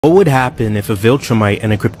What would happen if a Viltrumite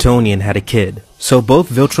and a Kryptonian had a kid? So both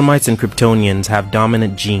Viltrumites and Kryptonians have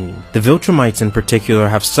dominant gene. The Viltrumites in particular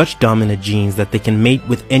have such dominant genes that they can mate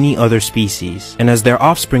with any other species. And as their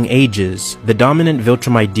offspring ages, the dominant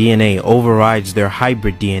Viltrumite DNA overrides their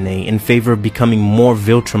hybrid DNA in favor of becoming more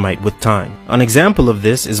Viltrumite with time. An example of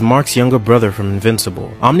this is Mark's younger brother from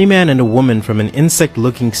Invincible. Omni-Man and a woman from an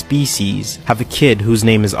insect-looking species have a kid whose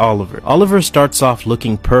name is Oliver. Oliver starts off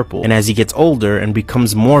looking purple, and as he gets older and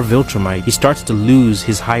becomes more Viltrumite, he starts to lose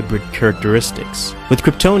his hybrid characteristics. With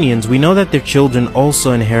Kryptonians, we know that their children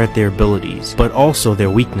also inherit their abilities, but also their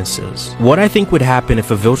weaknesses. What I think would happen if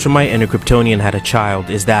a Viltrumite and a Kryptonian had a child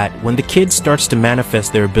is that when the kid starts to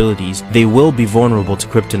manifest their abilities, they will be vulnerable to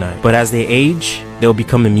kryptonite, but as they age, they'll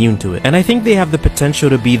become immune to it. And I think they have the potential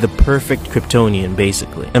to be the perfect Kryptonian,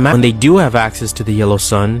 basically. And when they do have access to the yellow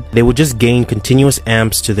sun, they will just gain continuous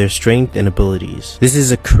amps to their strength and abilities. This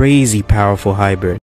is a crazy powerful hybrid.